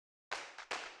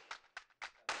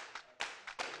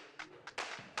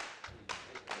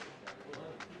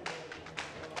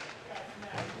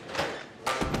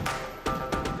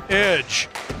Edge.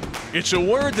 It's a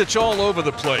word that's all over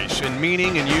the place in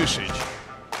meaning and usage.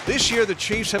 This year, the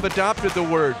Chiefs have adopted the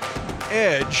word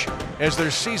edge as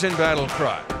their season battle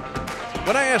cry.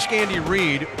 When I asked Andy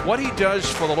Reid what he does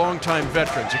for the longtime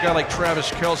veterans, a guy like Travis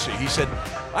Kelce, he said,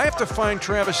 I have to find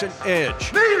Travis an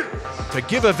edge to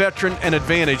give a veteran an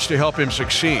advantage to help him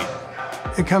succeed.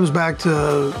 It comes back to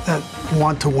that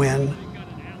want to win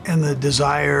and the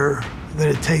desire that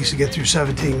it takes to get through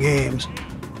 17 games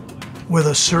with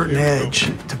a certain edge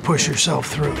to push yourself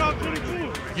through.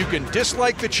 You can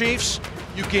dislike the Chiefs,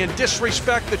 you can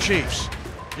disrespect the Chiefs,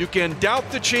 you can doubt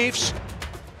the Chiefs,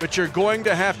 but you're going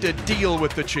to have to deal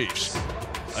with the Chiefs.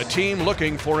 A team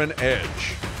looking for an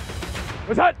edge.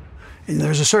 What's that? And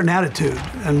there's a certain attitude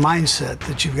and mindset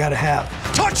that you've got to have.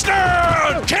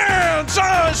 Touchdown,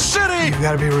 Kansas City! You've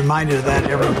got to be reminded of that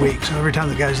every week. So every time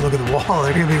the guys look at the wall,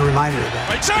 they're going to be reminded of that.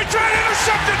 Right side drive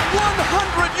intercepted,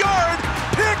 100-yard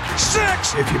pick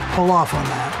six. If you pull off on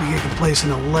that, you get placed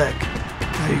in a lick,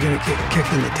 you're going to get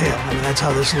kicked in the tail. I mean, that's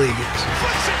how this league is.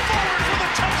 Flips it forward for the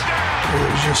touchdown.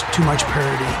 There's just too much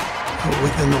parity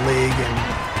within the league, and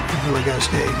you really got to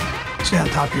stay on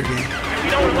top of your game. We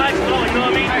don't relax at all, you know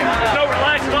what I mean? There's no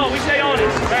relax at all. We stay on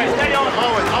it. Stay on it.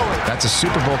 Always. That's a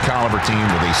Super Bowl caliber team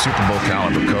with a Super Bowl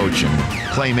caliber coach and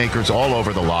playmakers all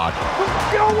over the lot.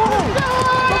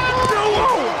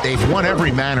 They've won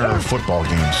every manner of football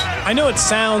games. I know it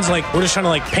sounds like we're just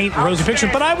trying to paint a rosy picture,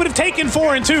 but I would have taken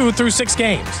 4-2 through 6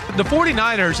 games. The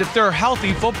 49ers, if they're a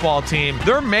healthy football team,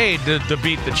 they're made to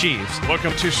beat the Chiefs.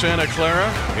 Welcome to Santa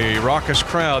Clara, a raucous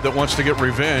crowd that wants to get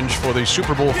revenge for the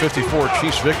Super Bowl 54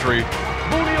 Chiefs victory.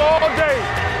 Booty all day.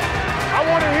 I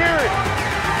want to hear it.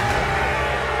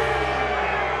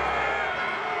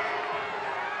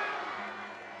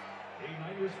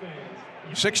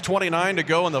 6:29 to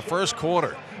go in the first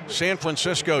quarter. San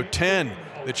Francisco 10,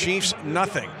 the Chiefs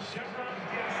nothing.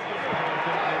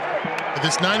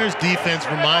 This Niners defense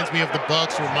reminds me of the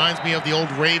Bucs, reminds me of the old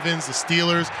Ravens, the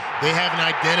Steelers. They have an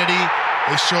identity.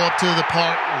 They show up to the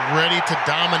park ready to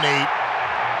dominate.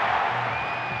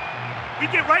 We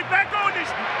get right back on this.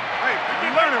 Hey,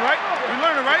 we learning, right? We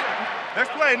learning, right?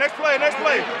 Next play, next play, next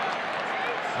play.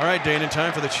 All right, Dane, in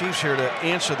time for the Chiefs here to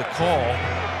answer the call.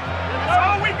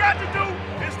 All we got to do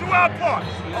is do our part.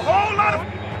 A whole lot of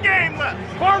game left.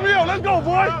 Mario, let's go,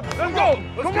 boy. Let's go.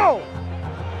 Come on.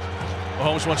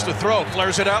 Mahomes wants to throw,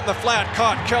 flares it out in the flat,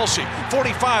 caught Kelce,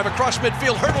 45 across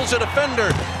midfield, hurdles a defender,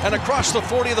 and across the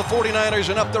 40 of the 49ers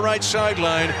and up the right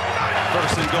sideline.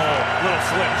 First and goal, little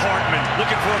flip, Hardman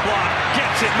looking for a block,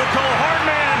 gets it, Mecole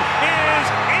Hardman is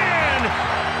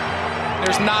in!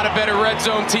 There's not a better red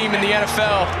zone team in the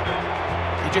NFL.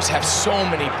 You just have so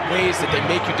many ways that they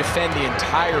make you defend the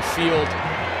entire field.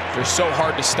 They're so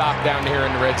hard to stop down here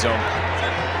in the red zone.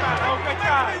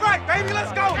 Right, baby,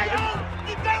 let's go.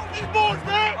 Get down these boards,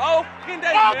 man. Oh,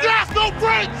 gas, no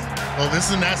brakes. Well,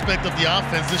 this is an aspect of the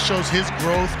offense. This shows his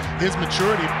growth, his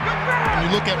maturity. When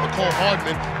you look at Mecole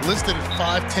Hardman, listed at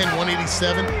 5'10",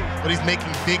 187, but he's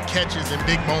making big catches in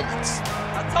big moments.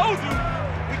 I told you,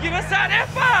 we get inside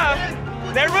that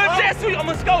 5. They run jet sweep, I'm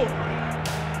gonna score.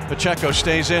 Pacheco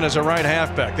stays in as a right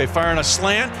halfback. They fire on a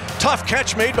slant. Tough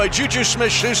catch made by Juju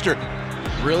Smith-Schuster.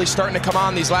 Really starting to come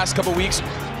on these last couple weeks.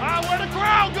 Where the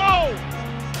crowd go?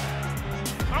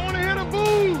 I want to hear the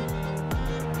boo.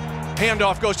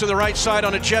 Handoff goes to the right side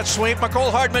on a jet sweep.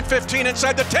 Mecole Hardman, 15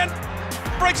 inside the 10.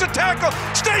 Breaks a tackle,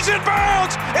 stays in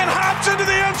bounds, and hops into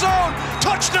the end zone.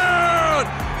 Touchdown,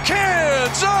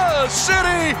 Kansas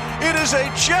City. It is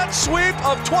a jet sweep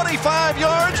of 25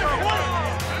 yards.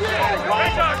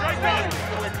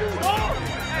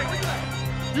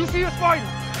 You see us fighting.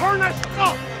 Turn that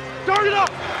up. Turn it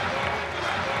up.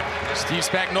 Steve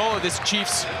Spagnuolo, this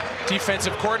Chiefs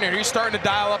defensive coordinator, he's starting to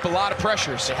dial up a lot of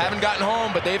pressures. They haven't gotten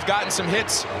home, but they've gotten some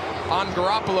hits on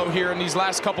Garoppolo here in these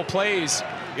last couple plays.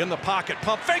 In the pocket,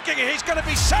 pump faking, and he's going to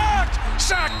be sacked.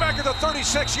 Sacked back at the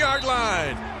 36-yard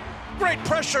line. Great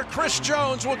pressure. Chris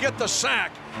Jones will get the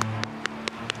sack.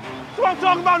 That's what I'm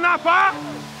talking about, not 5.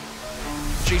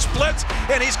 He splits,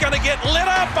 and he's going to get lit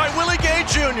up by Willie Gay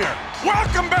Jr.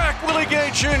 Welcome back, Willie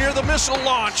Gay Jr., the missile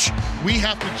launch. We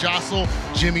have to jostle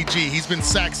Jimmy G. He's been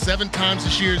sacked 7 times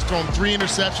this year. He's thrown 3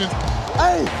 interceptions.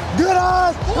 Hey, good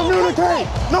eyes, communicate.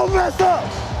 No mess up.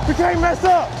 We can't mess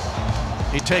up.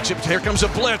 He takes it. Here comes a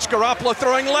blitz. Garoppolo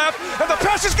throwing left, and the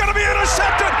pass is going to be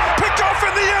intercepted. Picked off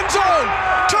in the end zone.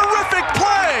 Terrific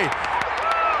play.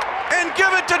 And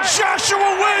give it to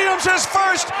Joshua Williams, his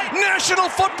first National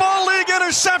Football League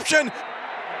interception.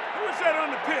 Who was that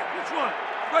on the pit? Which one?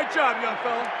 Great job, young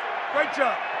fella. Great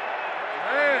job.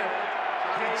 Man.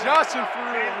 Joshing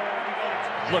for real.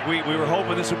 Look, we were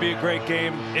hoping this would be a great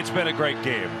game. It's been a great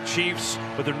game. Chiefs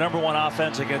with their #1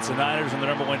 offense against the Niners and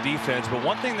their #1 defense. But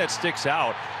one thing that sticks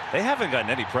out, they haven't gotten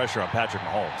any pressure on Patrick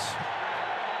Mahomes.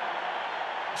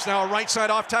 It's now a right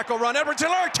side off tackle run. Edwards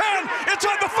Hiller 10. It's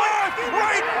on the 5.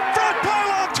 Right front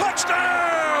pylon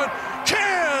touchdown.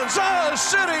 Kansas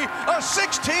City, a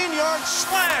 16-yard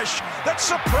slash that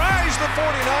surprised the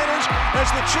 49ers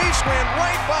as the Chiefs ran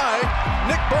right by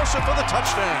Nick Bosa for the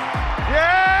touchdown.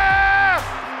 Yeah!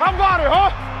 How about it,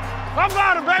 huh? How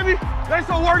about it, baby? They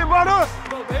so worried about us.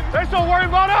 They so worried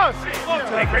about us.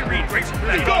 Hey, great read. Great.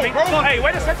 Let's go, bro. Hey,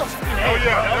 way to set those. Oh,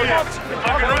 yeah.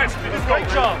 Great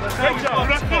job. Great job.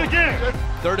 Let's do it again.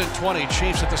 3rd and 20,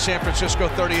 Chiefs at the San Francisco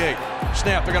 38.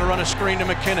 Snap, they're going to run a screen to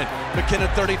McKinnon.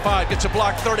 McKinnon 35, gets a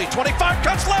block 30, 25,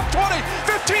 cuts left 20,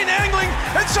 15 angling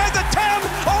inside the 10,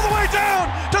 all the way down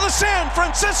to the San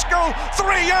Francisco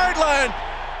 3-yard line.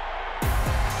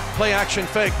 Play action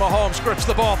fake, Mahomes grips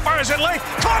the ball, fires it late,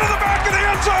 caught in the back of the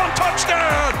end zone,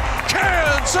 touchdown,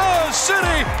 Kansas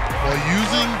City. While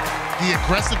using the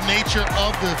aggressive nature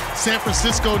of the San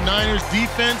Francisco Niners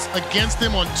defense against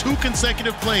them on 2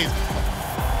 consecutive plays.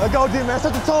 Let's go, D, man.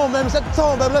 Set the tone, baby. Set the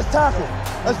tone, baby. Let's tackle.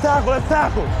 Let's tackle. Let's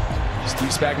tackle.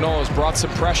 Steve Spagnuolo has brought some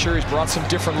pressure. He's brought some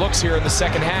different looks here in the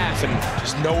second half, and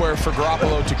just nowhere for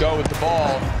Garoppolo to go with the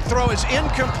ball. Throw is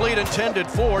incomplete, intended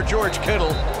for George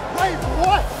Kittle. Wait,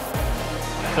 what?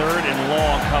 3rd and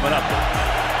long coming up.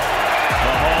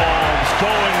 Mahomes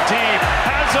going deep,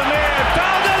 has a man,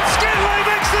 found it, Skinley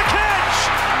makes the catch!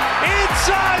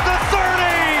 Inside the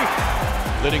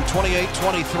 30! Leading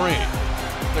 28-23.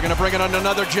 They're going to bring it on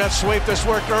another jet sweep. This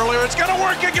worked earlier. It's going to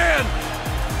work again.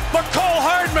 Mecole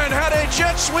Hardman had a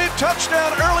jet sweep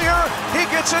touchdown earlier. He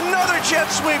gets another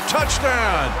jet sweep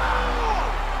touchdown.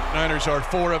 Niners are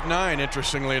 4 of 9,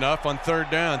 interestingly enough, on 3rd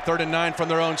down. 3rd and 9 from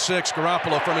their own 6.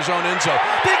 Garoppolo from his own end zone.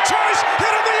 Big choice, hit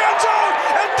in the end zone,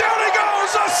 and down he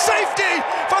goes. A safety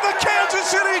for the Kansas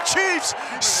City Chiefs.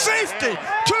 Safety,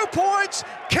 2 points,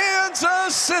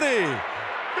 Kansas City.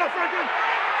 Go, Franklin.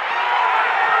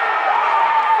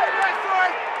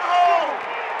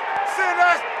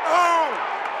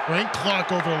 Frank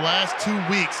Clark over the last 2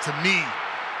 weeks, to me,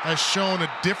 has shown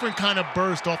a different kind of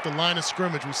burst off the line of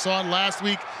scrimmage. We saw it last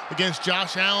week against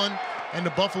Josh Allen and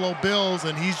the Buffalo Bills,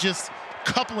 and he's just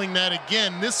coupling that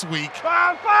again this week.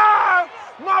 5-5!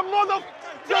 My mother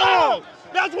dog!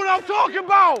 That's what I'm talking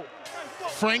about!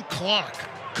 Frank Clark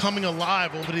coming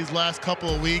alive over these last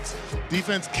couple of weeks.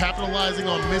 Defense capitalizing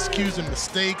on miscues and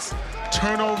mistakes,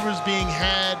 turnovers being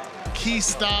had, key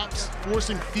stops,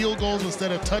 forcing field goals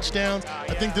instead of touchdowns.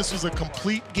 I think this was a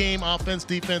complete game, offense,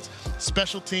 defense,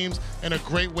 special teams, and a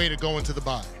great way to go into the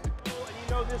bye.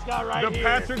 You know this guy right here.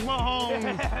 Patrick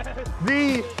Mahomes,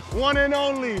 the one and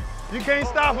only. You can't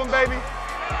stop him, baby.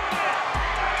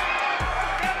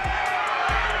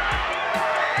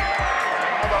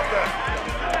 How about that?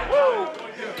 Woo!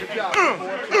 Good job.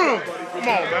 Come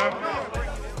on, man.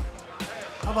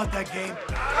 How about that game?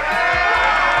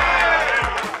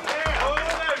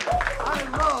 I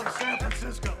love San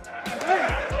Francisco.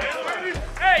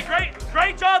 Hey,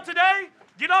 great job today.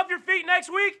 Get off your feet next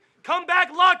week. Come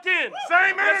back locked in.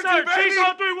 Same energy, yes, baby. Chiefs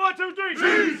on 3, 1, 2, 3.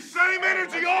 Chiefs. Same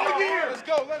energy all year. Let's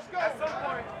go. At some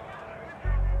point.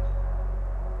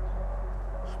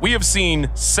 We have seen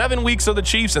 7 weeks of the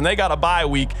Chiefs, and they got a bye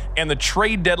week, and the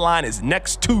trade deadline is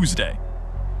next Tuesday.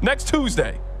 Next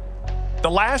Tuesday. The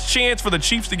last chance for the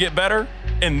Chiefs to get better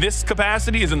in this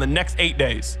capacity is in the next 8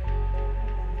 days.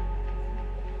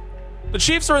 The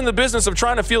Chiefs are in the business of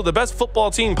trying to field the best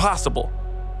football team possible.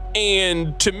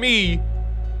 And to me,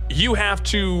 you have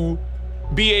to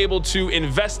be able to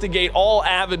investigate all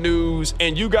avenues,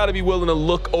 and you got to be willing to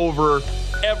look over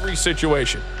every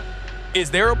situation.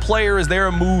 Is there a player, is there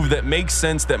a move that makes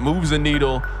sense, that moves the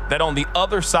needle, that on the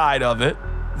other side of it,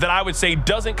 that I would say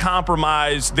doesn't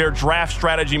compromise their draft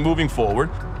strategy moving forward,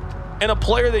 and a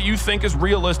player that you think is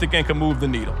realistic and can move the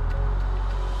needle?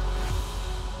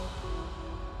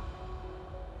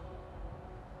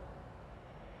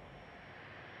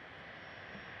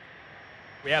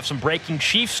 We have some breaking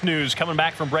Chiefs news coming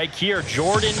back from break here.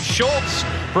 Jordan Schultz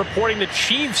reporting the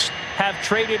Chiefs have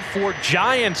traded for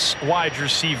Giants wide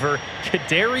receiver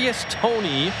Kadarius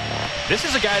Toney. This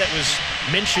is a guy that was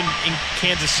mentioned in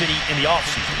Kansas City in the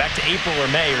offseason, back to April or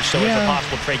May or so, as a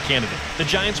possible trade candidate. The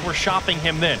Giants were shopping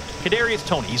him then. Kadarius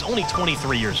Toney, he's only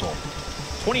 23 years old.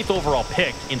 20th overall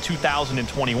pick in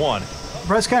 2021.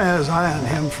 Brett's kind of had his eye on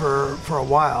him for a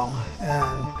while,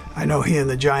 and I know he and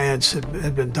the Giants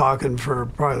had been talking for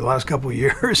probably the last couple of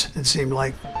years. It seems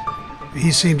like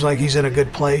he's in a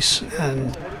good place,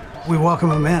 and We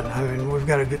welcome him in. I mean, we've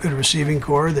got a good receiving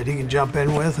core that he can jump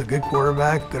in with, a good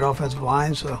quarterback, good offensive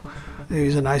line, so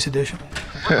he's a nice addition.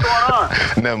 What's going on?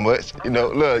 Nothing much. You know,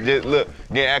 look,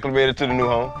 getting acclimated to the new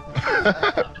home.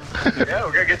 Yeah,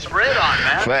 we're gonna get some red on,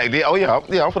 man. Fact, yeah,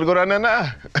 I'm gonna go down there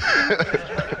now.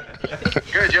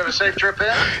 Good, you have a safe trip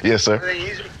in? Yes, sir. Everything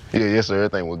easy? Yeah, yes, sir,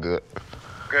 everything was good.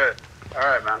 Good, all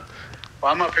right, man.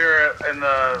 Well, I'm up here in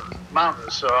the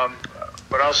mountains, so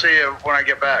but I'll see you when I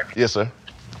get back. Yes, sir.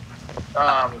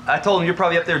 I told him you're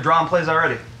probably up there drawing plays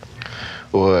already.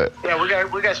 What? Yeah,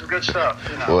 we got some good stuff,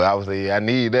 you know. Well, I was like, I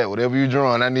need that. Whatever you're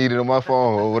drawing, I need it on my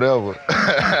phone or whatever.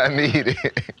 I need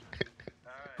it.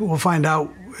 We'll find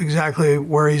out exactly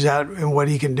where he's at and what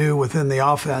he can do within the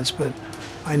offense, but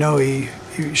I know he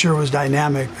sure was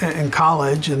dynamic in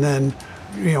college, and then,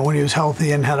 you know, when he was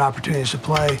healthy and had opportunities to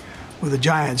play with the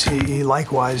Giants, he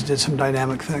likewise did some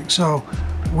dynamic things. So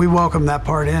we welcome that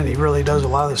part in. He really does a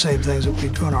lot of the same things that we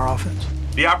do in our offense.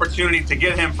 The opportunity to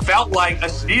get him felt like a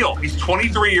steal. He's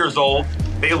 23 years old.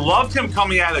 They loved him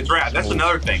coming out of the draft. That's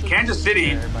another thing. Kansas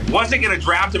City wasn't going to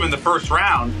draft him in the first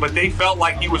round, but they felt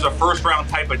like he was a first-round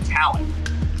type of talent.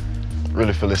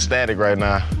 Really feel ecstatic right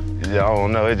now. Yeah, I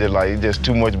don't know. It's just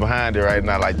too much behind it right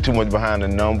now. Like too much behind the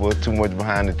number, too much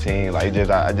behind the team. Like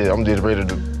I'm just ready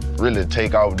to really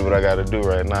take off and do what I got to do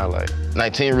right now. Like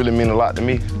 19 really mean a lot to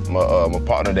me. My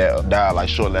partner that died like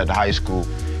shortly after high school.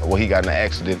 Well, he got in an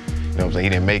accident. You know what I'm saying? He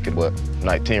didn't make it, but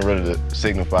 19 really to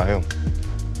signify him.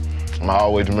 I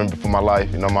always remember for my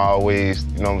life. You know, I always,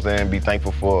 you know what I'm saying, be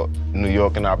thankful for New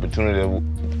York and the opportunity, you know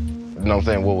what I'm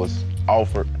saying, what was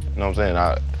offered. You know what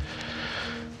I'm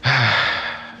saying?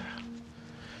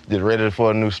 Just ready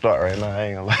for a new start right now, I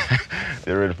ain't gonna lie. Just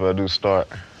ready for a new start.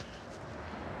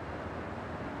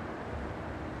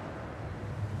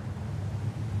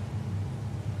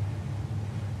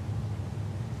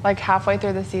 Like halfway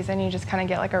through the season, you just kind of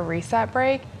get like a reset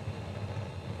break.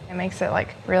 It makes it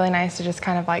like really nice to just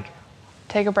kind of like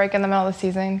take a break in the middle of the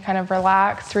season, kind of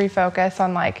relax, refocus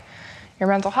on like your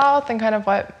mental health and kind of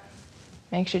what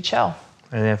makes you chill.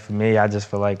 And then for me, I just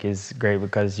feel like it's great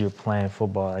because you're playing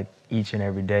football like each and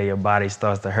every day. Your body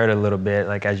starts to hurt a little bit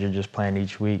like as you're just playing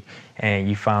each week, and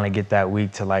you finally get that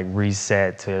week to like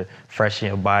reset, to freshen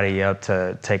your body up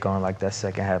to take on like that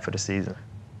second half of the season.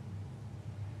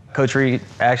 Coach Reid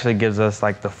actually gives us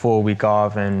like the full week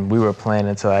off, and we were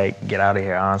planning to like get out of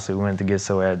here, honestly. We wanted to get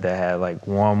somewhere that had like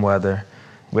warm weather.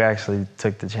 We actually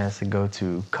took the chance to go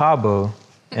to Cabo,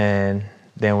 and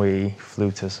then we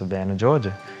flew to Savannah,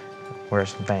 Georgia, where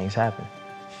some things happened.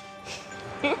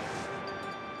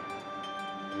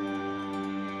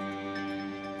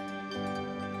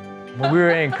 When we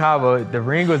were in Cabo, the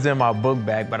ring was in my book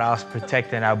bag, but I was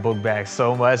protecting that book bag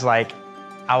so much, like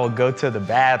I would go to the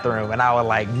bathroom and I would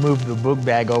like move the book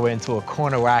bag over into a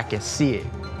corner where I could see it.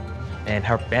 And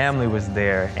her family was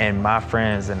there, and my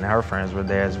friends and her friends were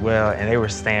there as well, and they were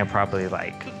staying probably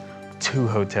like 2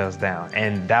 hotels down.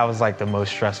 And that was like the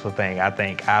most stressful thing I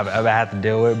think I've ever had to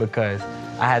deal with, because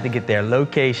I had to get their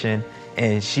location,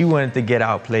 and she wanted to get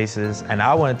out places, and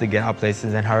I wanted to get out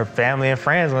places, and her family and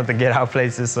friends wanted to get out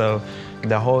places. So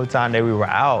the whole time that we were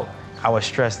out, I was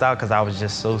stressed out because I was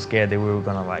just so scared that we were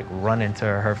gonna like run into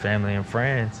her family and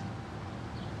friends.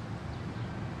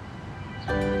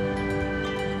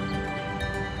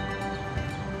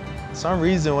 For some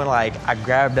reason when like I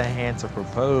grabbed her hand to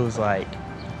propose, I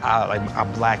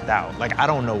blacked out. Like I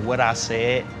don't know what I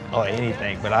said or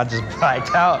anything, but I just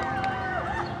blacked out.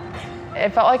 It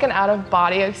felt like an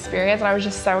out-of-body experience, and I was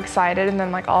just so excited. And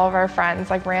then like all of our friends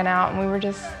like ran out, and we were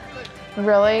just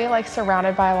really like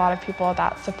surrounded by a lot of people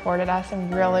that supported us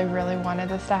and really, really wanted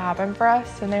this to happen for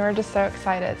us. And they were just so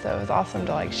excited. So it was awesome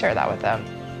to like share that with them.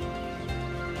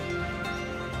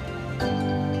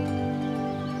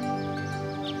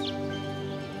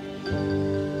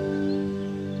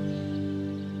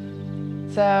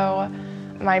 So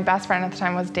my best friend at the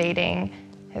time was dating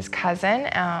his cousin,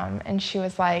 and she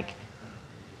was like,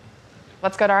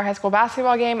 let's go to our high school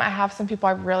basketball game. I have some people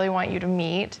I really want you to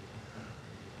meet.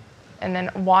 And then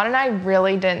Juan and I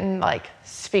really didn't like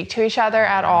speak to each other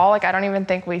at all. Like I don't even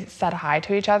think we said hi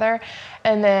to each other.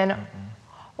 And then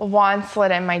Juan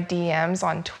slid in my DMs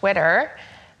on Twitter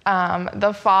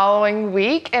the following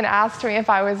week and asked me if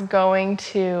I was going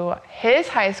to his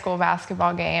high school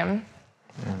basketball game.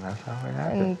 And that's how it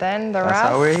happened. And then the rest. That's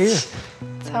how we're here.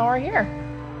 That's how we're here.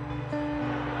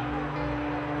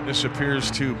 This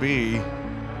appears to be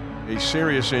a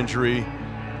serious injury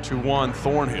to Juan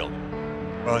Thornhill.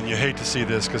 Well, and you hate to see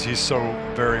this because he's so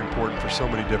very important for so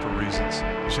many different reasons.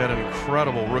 He's had an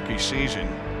incredible rookie season.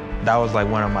 That was like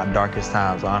one of my darkest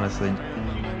times, honestly.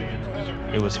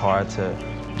 It was hard to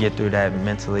get through that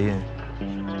mentally.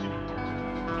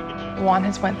 Juan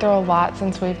has went through a lot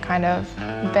since we've kind of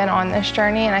been on this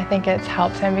journey, and I think it's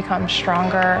helped him become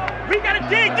stronger. We gotta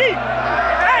dig deep.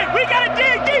 Hey, we gotta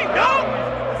dig deep, yo.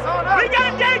 We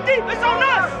gotta dig deep. It's on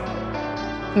us.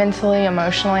 Mentally,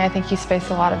 emotionally, I think he's faced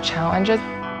a lot of challenges.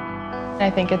 And I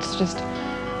think it's just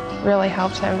really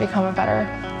helped him become a better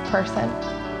person.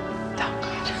 Oh, God.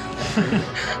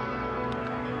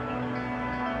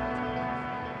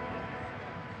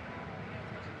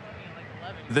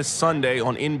 This Sunday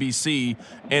on NBC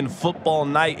and Football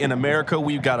Night in America.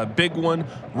 We've got a big one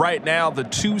right now. The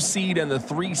 2 seed and the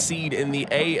 3 seed in the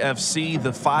AFC,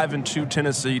 the 5-2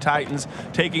 Tennessee Titans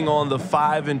taking on the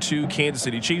 5-2 Kansas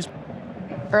City Chiefs.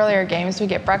 Earlier games, we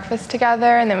get breakfast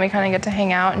together, and then we kind of get to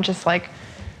hang out and just like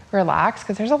relax,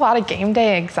 because there's a lot of game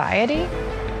day anxiety.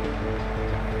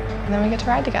 And then we get to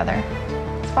ride together.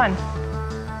 It's fun.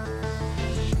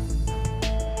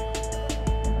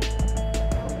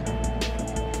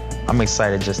 I'm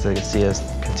excited just to see us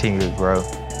continue to grow.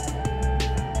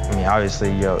 I mean,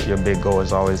 obviously, your big goal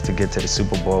is always to get to the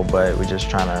Super Bowl, but we're just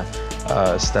trying to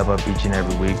step up each and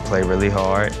every week, play really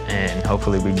hard, and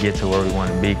hopefully we get to where we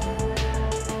want to be.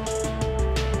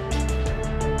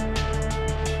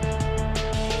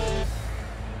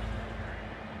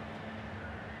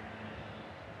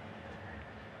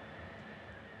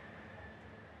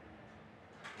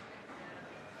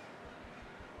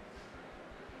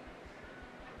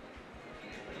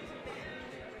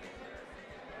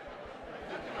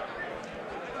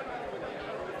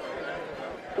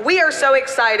 We are so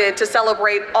excited to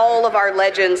celebrate all of our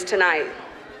legends tonight,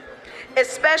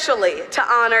 especially to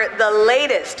honor the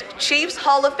latest Chiefs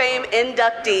Hall of Fame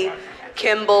inductee,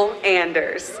 Kimble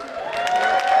Anders.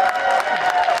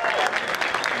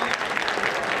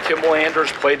 Kimble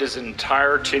Anders played his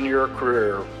entire 10-year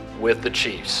career with the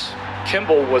Chiefs.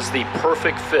 Kimble was the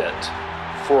perfect fit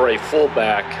for a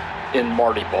fullback in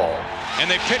Marty Ball. And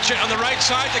they pitch it on the right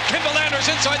side to Kimble Anders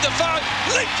inside the 5,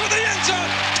 leap for the end zone,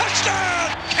 touchdown!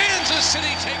 Kansas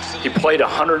City takes the lead. He played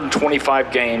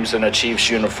 125 games in a Chiefs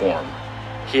uniform.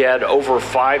 He had over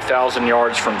 5,000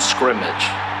 yards from scrimmage.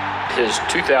 His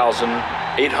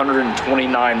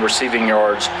 2,829 receiving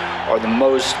yards are the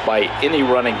most by any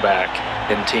running back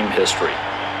in team history.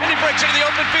 And he breaks into the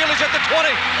open field, he's at the 20,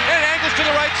 and angles to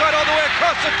the right side all the way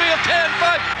across the field,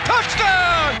 10-5,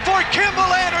 touchdown for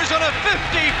Kimble Anders on a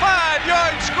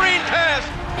 55-yard screen pass.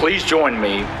 Please join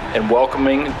me in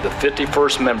welcoming the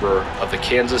 51st member of the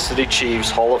Kansas City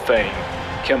Chiefs Hall of Fame,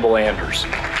 Kimble Anders.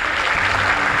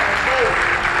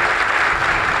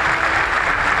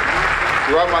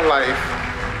 Throughout my life,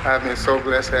 I've been so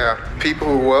blessed to have people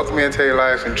who welcomed me into their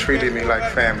lives and treated me like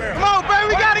family. Come on, baby,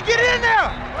 we gotta get in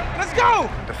there. Let's go.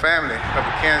 The family of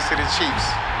the Kansas City Chiefs,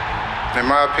 in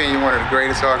my opinion, one of the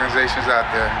greatest organizations out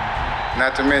there,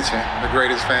 not to mention the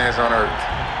greatest fans on earth.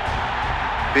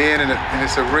 Being in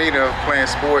this arena of playing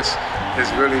sports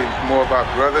is really more about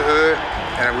brotherhood,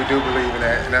 and we do believe in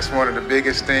that. And that's one of the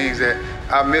biggest things that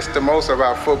I miss the most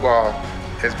about football,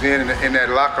 is being in that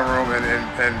locker room and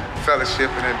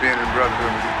fellowship and being in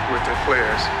brotherhood with the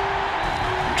players.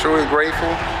 I'm truly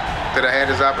grateful that I had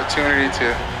this opportunity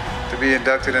to be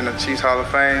inducted in the Chiefs Hall of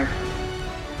Fame.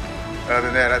 Other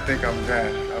than that, I think I'm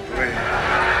done, I believe.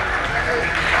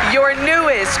 Your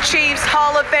newest Chiefs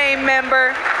Hall of Fame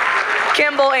member,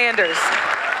 Kimble Anders.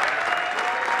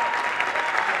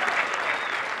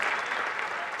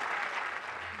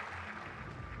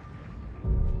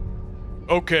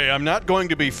 Okay, I'm not going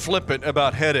to be flippant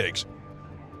about headaches.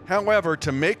 However,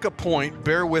 to make a point,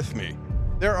 bear with me.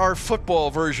 There are football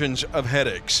versions of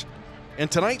headaches. And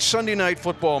tonight's Sunday Night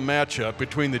Football matchup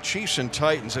between the Chiefs and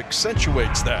Titans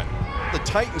accentuates that. The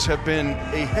Titans have been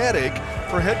a headache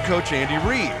for head coach Andy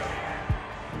Reid.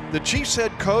 The Chiefs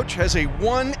head coach has a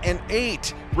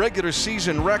 1-8 regular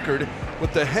season record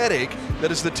with the headache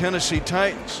that is the Tennessee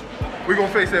Titans. We're going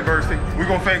to face adversity. We're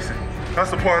going to face it.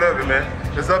 That's the part of it, man.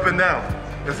 It's up and down.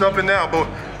 It's up and down, but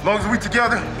as long as we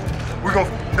together, we're going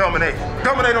to dominate.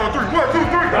 Dominate on 3. 1, 2, 3,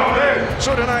 dominate!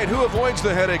 So tonight, who avoids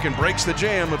the headache and breaks the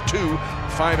jam of 2 5-2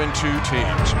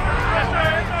 teams? Hey,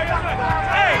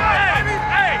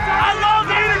 I love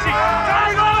the energy. I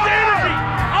love the energy.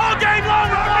 All game long,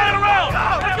 we're playing around.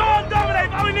 Let's go and dominate.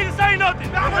 I don't need to say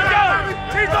nothing. Let's go.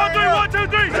 Chiefs on 3, 1, 2,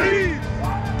 3.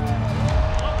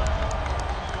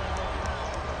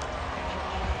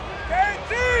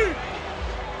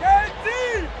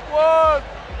 One.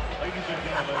 Ladies and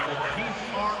gentlemen, the Chiefs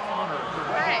are honored to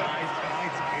recognize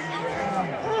tonight's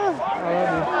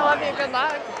I love you. Good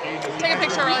luck. Take a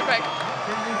picture really quick.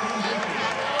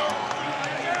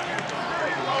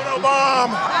 Oh, no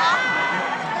bomb.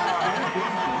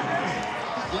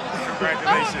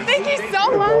 Congratulations. Thank you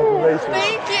so much.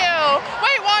 Thank you.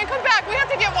 Wait, Juan, come back. We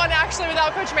have to get one actually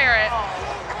without Coach Merritt.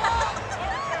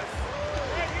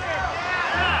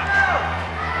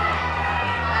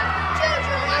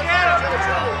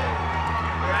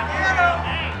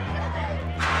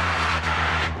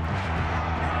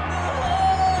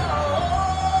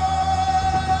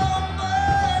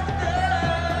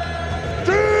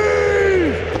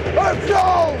 Let's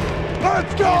go!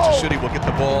 Let's go! Kansas City will get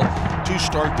the ball to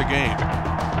start the game.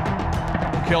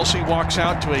 Kelsey walks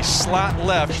out to a slot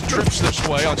left, trips this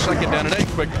way on 2nd down and 8.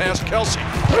 Quick pass, Kelsey.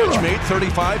 Catch made,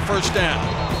 35, first down.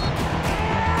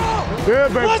 Yeah,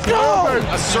 baby. Let's go! Yeah, baby.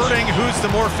 Asserting who's the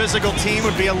more physical team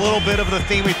would be a little bit of the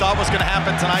theme we thought was going to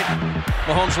happen tonight.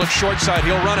 Mahomes looks short side,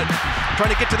 he'll run it.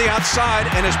 Trying to get to the outside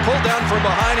and is pulled down from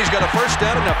behind. He's got a first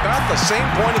down at about the same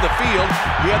point of the field.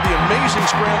 He had the amazing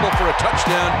scramble for a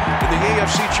touchdown in the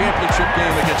AFC Championship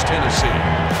game against Tennessee.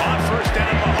 On first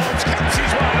down, Mahomes comes,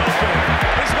 he's wide open.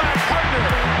 His back partner.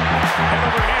 Head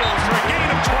over heels for a gain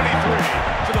of 23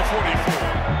 to the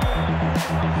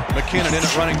 44. McKinnon in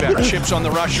at running back. Chips on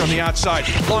the rush on the outside.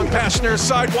 Long pass near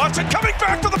side. Watson coming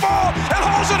back to the ball and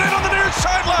hauls it in on the near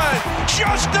sideline.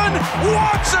 Justin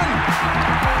Watson.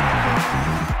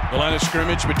 The line of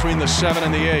scrimmage between the 7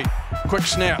 and the 8. Quick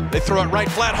snap. They throw it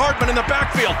right flat. Hardman in the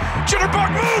backfield.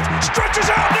 Jitterbug move. Stretches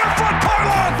out near front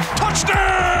pylon.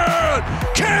 Touchdown!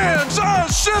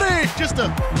 Kansas City! Just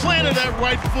a plant of that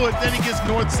right foot, then he gets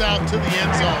north-south to the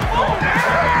end zone.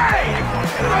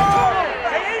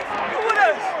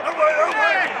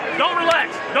 Don't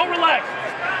relax. Don't relax.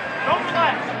 Don't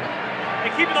relax.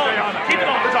 Hey, keep it on. Keep it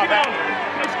on. Keep it on.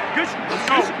 Good.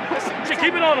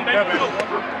 Keep it on him, baby.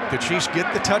 The Chiefs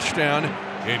get the touchdown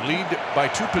and lead by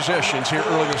 2 possessions here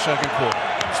early in the second quarter.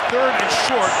 It's 3rd and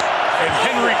short, and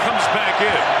Henry comes back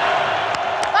in.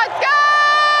 Let's go!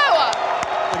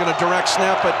 They're going to direct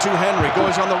snap it to Henry.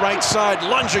 Goes on the right side,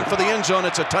 lunging for the end zone.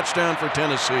 It's a touchdown for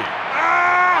Tennessee.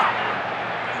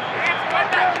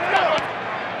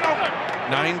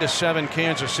 9-7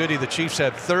 Kansas City. The Chiefs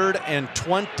have 3rd and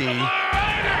 20.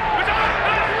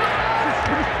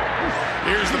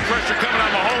 Here's the pressure coming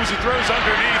on Mahomes. He throws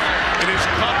underneath. It is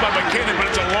caught by McKinnon, but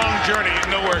it's a long journey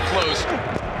and nowhere close.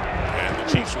 And the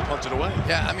Chiefs will punt it away.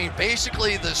 Yeah, I mean,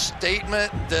 basically the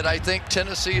statement that I think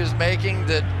Tennessee is making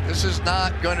that this is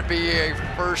not going to be a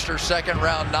 1st or 2nd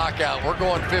round knockout. We're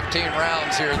going 15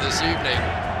 rounds here this evening.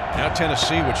 Now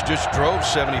Tennessee, which just drove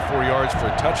 74 yards for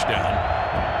a touchdown.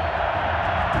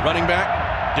 Running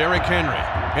back, Derrick Henry.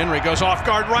 Henry goes off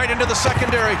guard right into the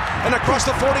secondary and across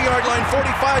the 40-yard line,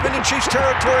 45 into Chiefs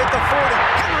territory at the 40.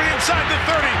 Henry inside the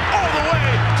 30, all the way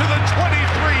to the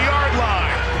 23-yard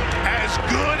line. As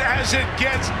good as it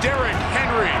gets, Derrick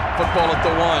Henry. Football at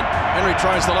the 1. Henry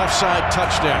tries the left side,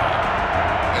 touchdown.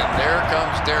 And there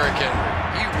comes Derrick Henry.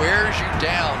 He wears you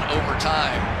down over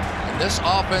time. And this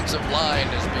offensive line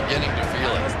is beginning to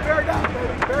feel it. Bear down,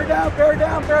 baby. Bear down, bear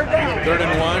down, bear down. 3rd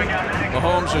and 1.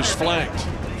 Mahomes is flanked.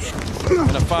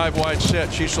 And a 5-wide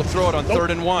set. Chiefs will throw it on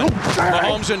 3rd and 1.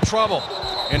 Mahomes in trouble.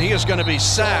 And he is going to be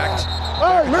sacked.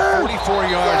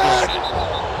 44-yard line.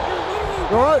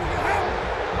 Good.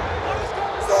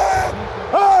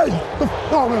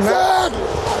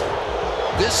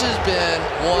 This has been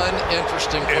one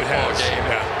interesting football game.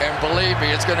 Yeah. And believe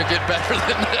me, it's going to get better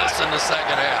than this in the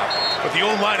second half. But the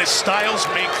old line is styles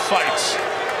make fights.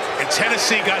 And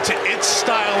Tennessee got to its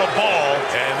style of ball,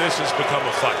 and this has become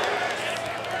a fight.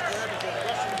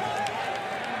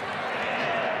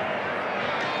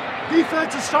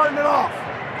 Defense is starting it off.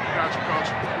 Gotcha, coach.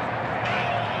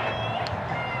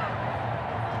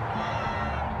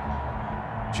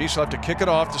 Chiefs will have to kick it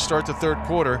off to start the 3rd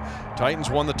quarter. Titans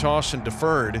won the toss and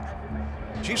deferred.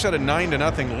 Chiefs had a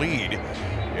 9-0 lead,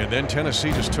 and then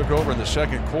Tennessee just took over in the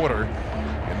 2nd quarter,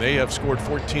 and they have scored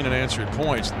 14 unanswered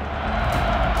points.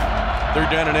 3rd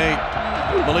down and 8.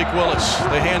 Malik Willis,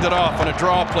 they hand it off on a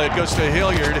draw play. It goes to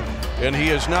Hilliard, and he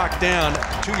is knocked down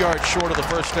 2 yards short of the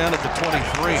first down at the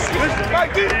 23.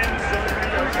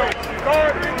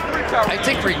 I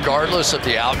think regardless of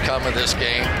the outcome of this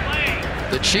game,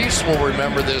 the Chiefs will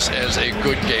remember this as a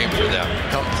good game for them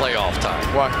come playoff time.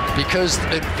 Why? Because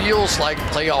it feels like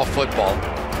playoff football.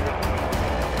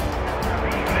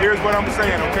 Here's what I'm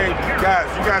saying, okay? Guys,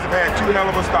 you guys have had 2 hell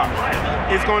of a stops.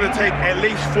 It's going to take at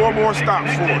least 4 more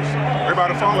stops for us.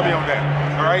 Everybody follow me on that,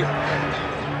 all right?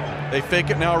 They fake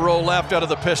it now, roll left out of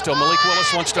the pistol. Malik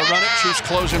Willis wants to run it. Chiefs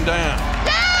close him down.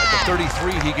 At the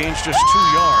 33, he gains just 2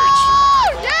 yards.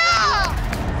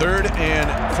 3rd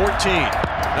and 14.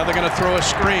 Now they're going to throw a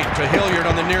screen to Hilliard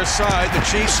on the near side. The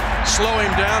Chiefs slow him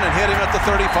down and hit him at the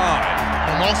 35.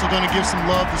 I'm also going to give some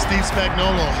love to Steve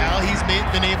Spagnuolo. How he's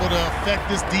been able to affect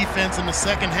this defense in the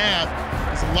second half.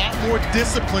 There's a lot more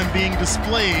discipline being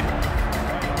displayed.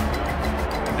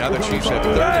 Now the Chiefs have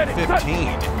 3rd and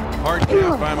 15. Hard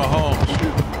count by Mahomes.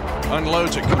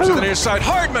 Unloads it, comes to the near side.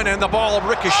 Hardman, and the ball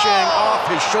ricocheting off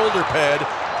his shoulder pad.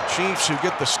 Chiefs, who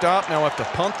get the stop, now have to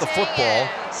punt the football.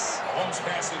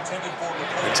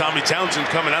 And Tommy Townsend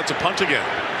coming out to punt again.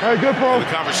 Hey, good ball. The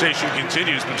conversation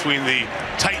continues between the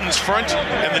Titans front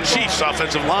and the Chiefs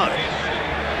offensive line.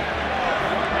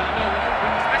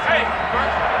 Hey,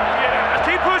 yeah,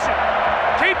 keep pushing.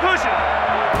 Keep pushing.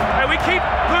 Hey, we keep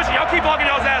pushing. Y'all keep walking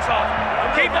y'all's ass off.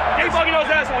 Keep walking y'all's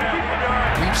ass off.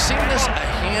 We've seen this a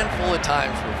handful of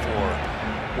times before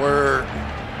where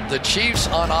the Chiefs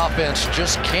on offense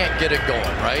just can't get it going,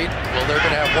 right? Well, they're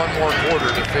going to have one more quarter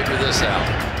to figure this out.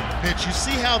 Mitch, you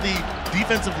see how the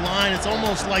defensive line, it's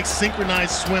almost like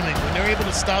synchronized swimming. When they're able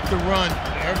to stop the run,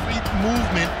 every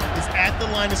movement is at the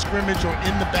line of scrimmage or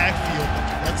in the backfield.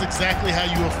 That's exactly how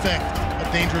you affect a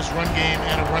dangerous run game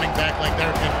and a running back like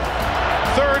Derrick Henry.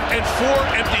 3rd and 4,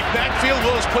 empty backfield.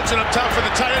 Willis puts it up top for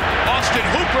the tight end. Austin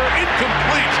Hooper,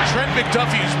 incomplete. Trent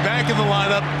McDuffie is back in the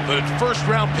lineup. The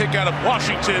 1st-round pick out of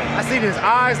Washington. I seen his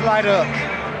eyes light up.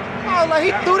 Oh, like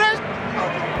he threw that.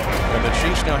 And the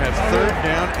Chiefs now have 3rd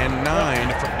down and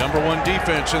 9 from #1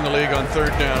 defense in the league on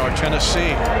 3rd down, or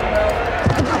Tennessee.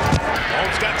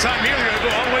 Mahomes got time here. They're going to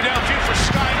go all the way downfield for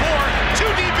Sky Moore.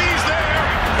 2 DBs there,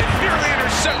 and nearly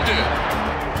intercepted.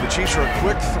 The Chiefs are a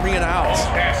quick 3 and out.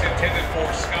 Pass intended for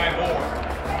Sky Moore.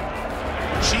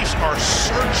 Chiefs are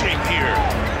surging here.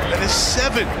 That is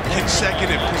 7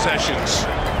 consecutive possessions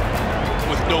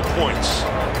with no points.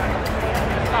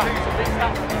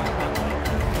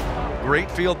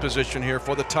 Great field position here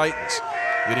for the Titans,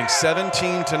 leading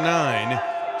 17-9.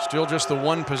 Still just the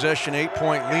 1 possession,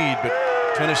 8-point lead, but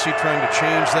Tennessee trying to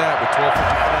change that with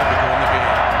 12:55 to go in the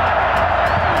game.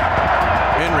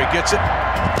 Henry gets it.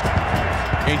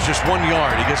 Gains just 1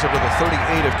 yard. He gets up to the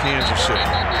 38 of Kansas City.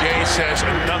 Gay says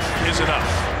enough is enough.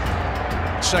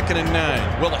 2nd and 9.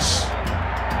 Willis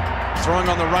throwing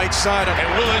on the right side.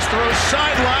 And Willis throws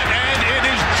sideline, and it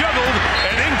is juggled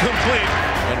and incomplete.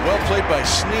 And well played by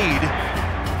Snead.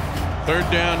 3rd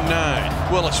down 9.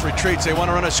 Willis retreats. They want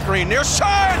to run a screen. Near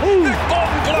side. Nick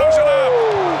Bolton blows it up.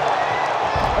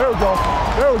 There we go.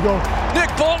 There we go.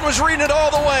 Nick Bolton was reading it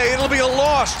all the way. It'll be a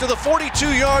loss to the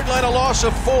 42-yard line, a loss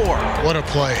of 4. What a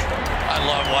play. I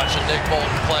love watching Nick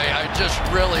Bolton play. I just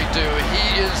really do.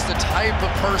 He is the type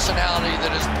of personality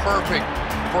that is perfect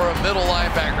for a middle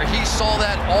linebacker. He saw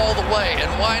that all the way,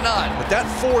 and why not? But that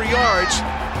 4 yards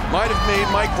might have made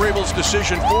Mike Vrabel's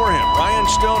decision for him. Ryan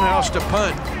Stonehouse to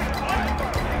punt.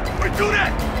 We do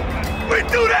that! We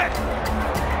do that!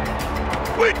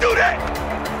 We do that!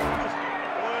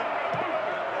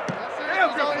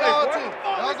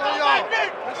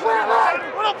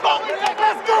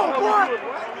 Let's go, boy!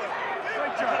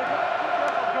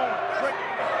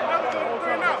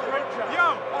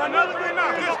 Another 3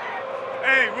 now.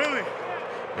 Hey, Willie.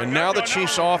 And now the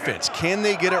Chiefs offense. Can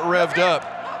they get it revved up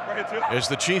as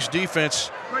the Chiefs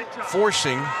defense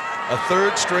forcing a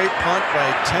 3rd straight punt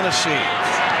by Tennessee?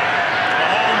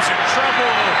 Mahomes in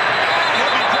trouble.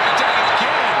 He'll be brought down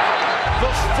again.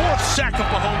 The 4th sack of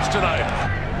Mahomes tonight.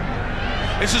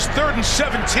 This is 3rd and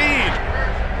 17.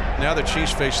 Now the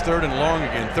Chiefs face 3rd and long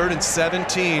again. 3rd and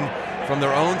 17 from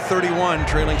their own 31,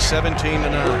 trailing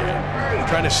 17-9.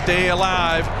 Trying to stay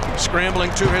alive, scrambling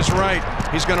to his right.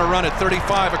 He's going to run at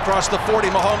 35 across the 40.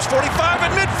 Mahomes 45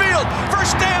 at midfield.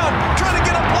 1st down, trying to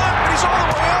get a block, but he's all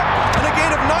the way up. And a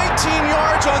gain of 19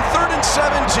 yards on 3rd and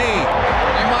 17.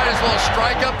 You might as well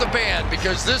strike up the band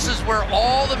because this is where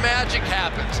all the magic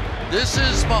happens. This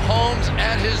is Mahomes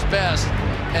at his best,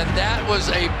 and that was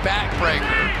a backbreaker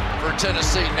for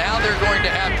Tennessee. Now they're going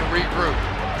to have to regroup.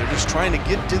 They're just trying to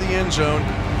get to the end zone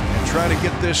and try to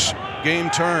get this game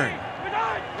turned.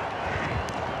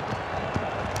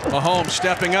 Mahomes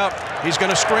stepping up. He's going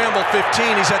to scramble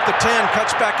 15. He's at the 10.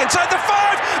 Cuts back inside the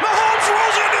 5. Mahomes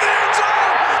rolls into the end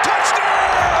zone.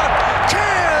 Touchdown!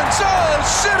 Kansas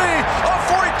City! A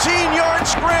 14-yard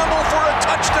scramble for a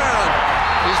touchdown.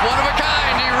 He's one of a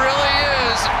kind. He really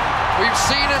is. We've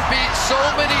seen him beat so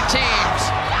many teams.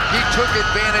 He took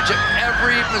advantage of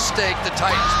every mistake the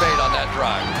Titans made on that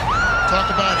drive. Talk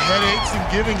about headaches and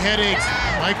giving headaches.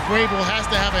 Mike Vrabel has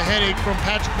to have a headache from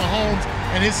Patrick Mahomes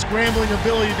and his scrambling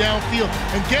ability downfield.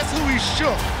 And guess who he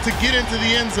shook to get into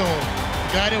the end zone?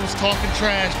 The guy that was talking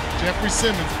trash, Jeffrey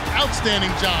Simmons.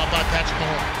 Outstanding job by Patrick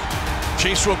Mahomes.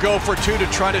 Chiefs will go for 2 to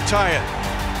try to tie it.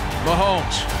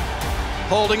 Mahomes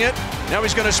holding it, Now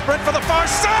he's going to sprint for the far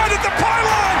side at the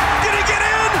pylon. Did he get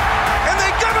in? And they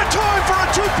give it to him for a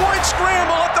two-point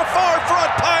scramble at the far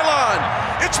front pylon.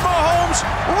 It's Mahomes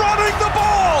running the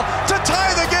ball to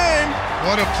tie the game.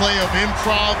 What a play of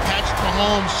improv. Patrick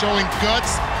Mahomes showing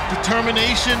guts,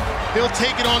 determination. He'll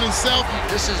take it on himself.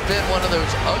 This has been one of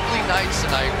those ugly nights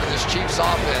tonight for this Chiefs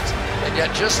offense. And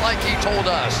yet, just like he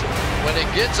told us, when it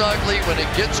gets ugly, when it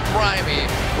gets grimy,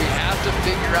 we have to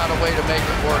figure out a way to make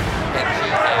it work. And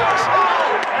he has.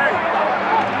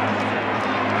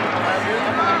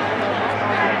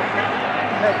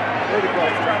 Way to go.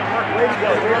 Way to go.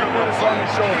 Way to put us on your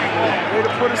shoulder. Way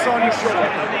to put us on your shoulder.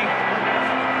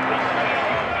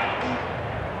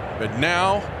 But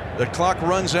now the clock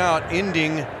runs out,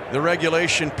 ending the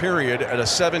regulation period at a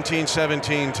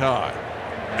 17-17 tie.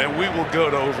 And we will go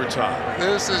to overtime.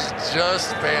 This is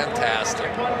just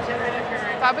fantastic.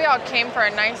 Glad we all came for a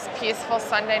nice, peaceful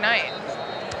Sunday night.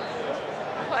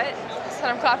 What? I said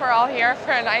I'm glad we're all here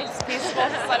for a nice, peaceful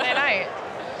Sunday night.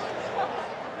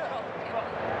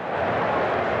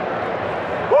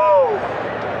 Woo!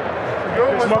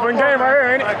 It's an open game right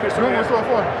here, ain't it? It's good one so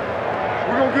far.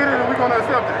 We're going to get it and we're going to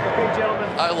accept it. Okay, gentlemen.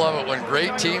 I love it when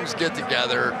great teams get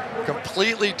together,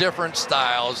 completely different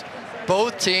styles.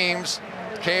 Both teams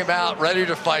came out ready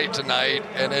to fight tonight,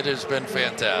 and it has been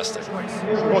fantastic.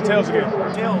 Go tails again.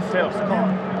 Tails, come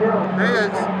on.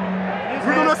 Heads.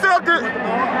 We're going to accept it.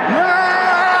 Yeah!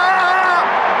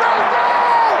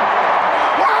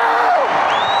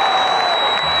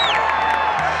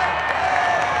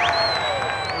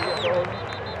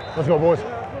 Let's go, boys.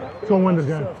 Let's go win this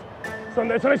game.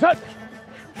 Sunday, set.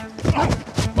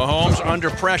 Mahomes under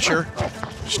pressure.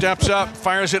 Steps up,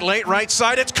 fires it late, right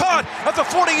side. It's caught at the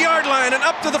 40-yard line and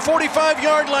up to the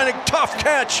 45-yard line. A tough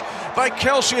catch by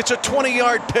Kelsey. It's a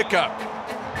 20-yard pickup.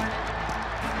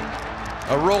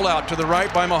 A rollout to the right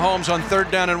by Mahomes on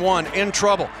 3rd down and 1. In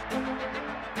trouble.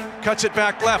 Cuts it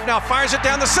back left. Now fires it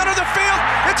down the center of the field.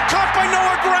 It's caught by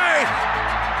Noah Gray.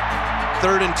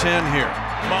 3rd and 10 here.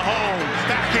 Mahomes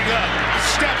backing up,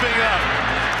 stepping up,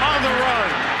 on the run,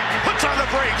 puts on the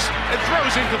brakes, and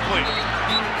throws incomplete.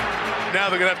 Now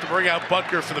they're going to have to bring out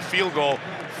Butker for the field goal.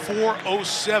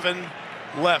 4:07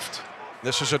 left.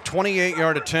 This is a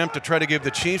 28-yard attempt to try to give the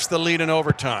Chiefs the lead in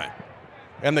overtime.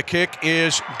 And the kick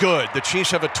is good. The Chiefs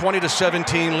have a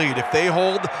 20-17 lead. If they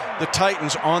hold the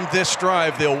Titans on this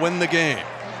drive, they'll win the game.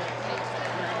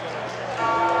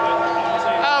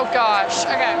 Oh, gosh.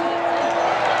 Okay.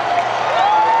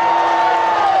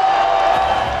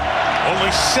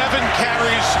 Only 7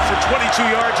 carries for 22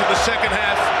 yards in the second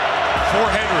half for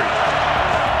Henry.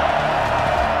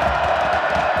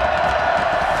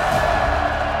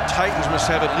 Titans must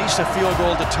have at least a field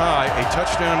goal to tie. A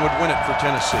touchdown would win it for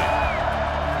Tennessee.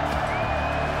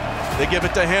 They give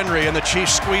it to Henry, and the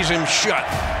Chiefs squeeze him shut.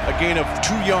 A gain of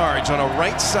 2 yards on a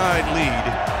right side lead.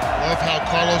 Love how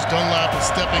Carlos Dunlap is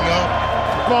stepping up.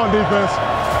 Come on, defense.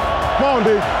 Come on,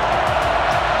 D.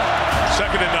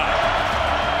 2nd and 9.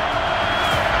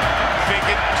 Fake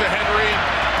it to Henry.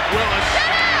 Willis.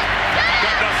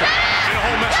 Got nothing. In a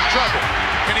whole mess of trouble.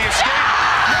 Can he escape?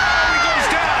 No, he goes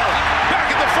down. Back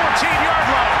at the 14-yard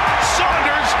line.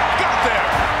 Saunders got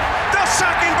there. They'll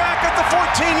sack him back at the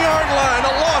 14-yard line.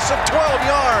 A loss of 12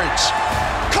 yards.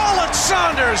 Colin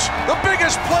Saunders, the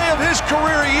biggest play of his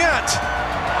career yet.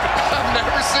 I've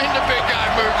never seen the big guy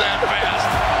move that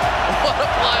fast. What a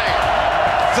play.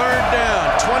 3rd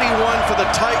down, 21 for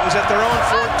the Titans at their own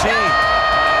 14.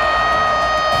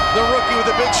 The rookie with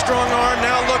a big strong arm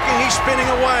now looking, he's spinning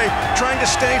away, trying to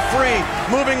stay free,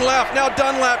 moving left. Now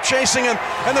Dunlap chasing him,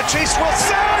 and the Chiefs will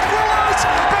sack Willis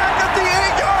back at the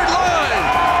 8-yard line.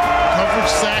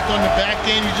 Coverage sack on the back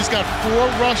end. You just got 4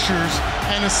 rushers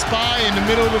and a spy in the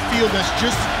middle of the field that's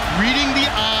just reading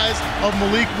the eyes of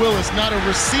Malik Willis. Not a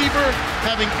receiver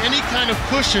having any kind of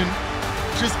cushion,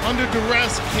 just under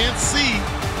duress, can't see.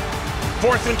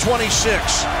 4th and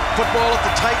 26. Football at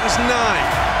the Titans 9.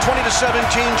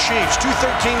 20-17 Chiefs.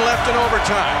 2:13 left in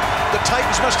overtime. The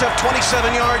Titans must have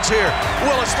 27 yards here.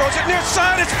 Willis throws it near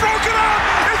side. It's broken up.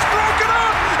 It's broken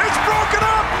up. It's broken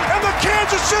up. And the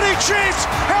Kansas City Chiefs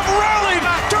have rallied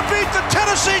to beat the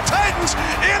Tennessee Titans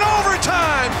in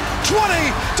overtime.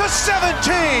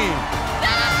 20-17.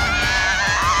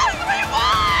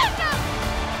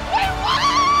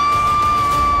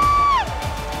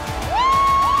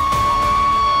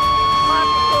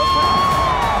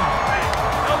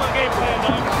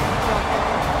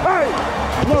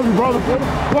 Love you, brother.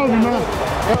 Love you, man.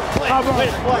 Play,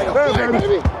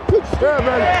 baby. Yeah,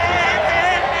 baby.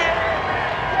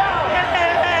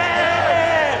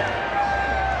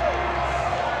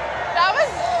 That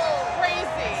was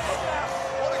crazy.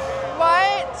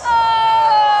 What?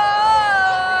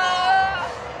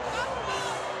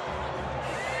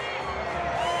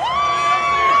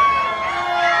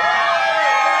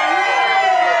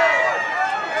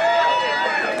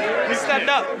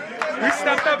 up. We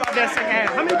stepped up out that second half.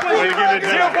 How many points?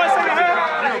 0 points second half?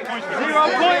 0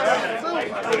 points?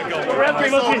 The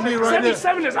referee must be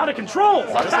 77 is out of control.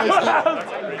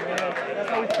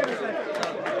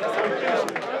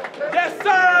 Yes,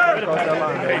 sir!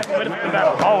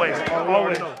 Always.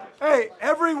 Hey,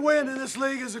 every win in this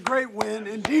league is a great win.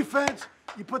 In defense,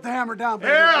 you put the hammer down,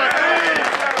 baby. Yeah.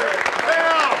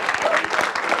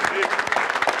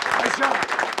 Nice job.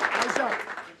 Nice job.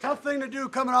 Tough thing to do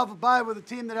coming off a bye with a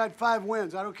team that had 5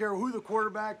 wins. I don't care who the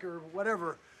quarterback or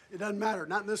whatever. It doesn't matter.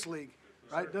 Not in this league.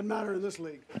 Right? Doesn't matter in this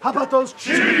league. How about those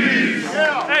Chiefs?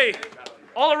 Yeah. Hey,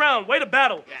 all around, way to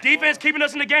battle. Defense keeping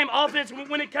us in the game. Offense,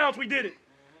 when it counts, we did it.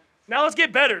 Now let's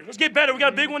get better. Let's get better. We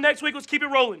got a big one next week. Let's keep it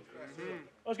rolling.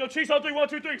 Let's go Chiefs on 3, 1,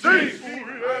 2, 3. Chiefs!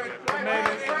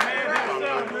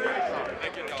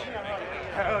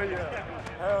 Hell yeah.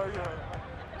 Hell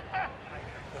yeah.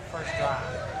 The first drive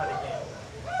of the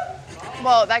game.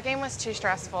 Well, that game was too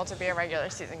stressful to be a regular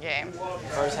season game.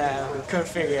 First half, we couldn't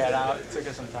figure it out. It took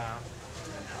us some time.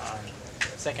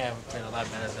 Second half, we played a lot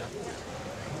better though.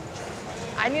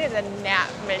 I needed a nap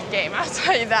mid-game, I'll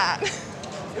tell you that.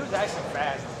 It was actually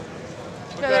fast.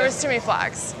 No, there was too many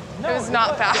flags. No, it was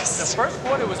not fast. The first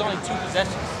quarter was only 2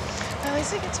 possessions. At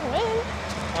least we get to win.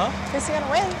 Huh? At least we gotta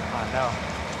win. I know.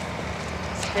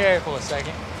 Scary for a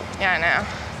second. Yeah, I know.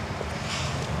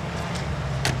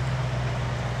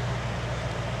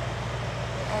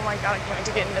 Oh my God, I'm going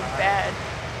to get into bed.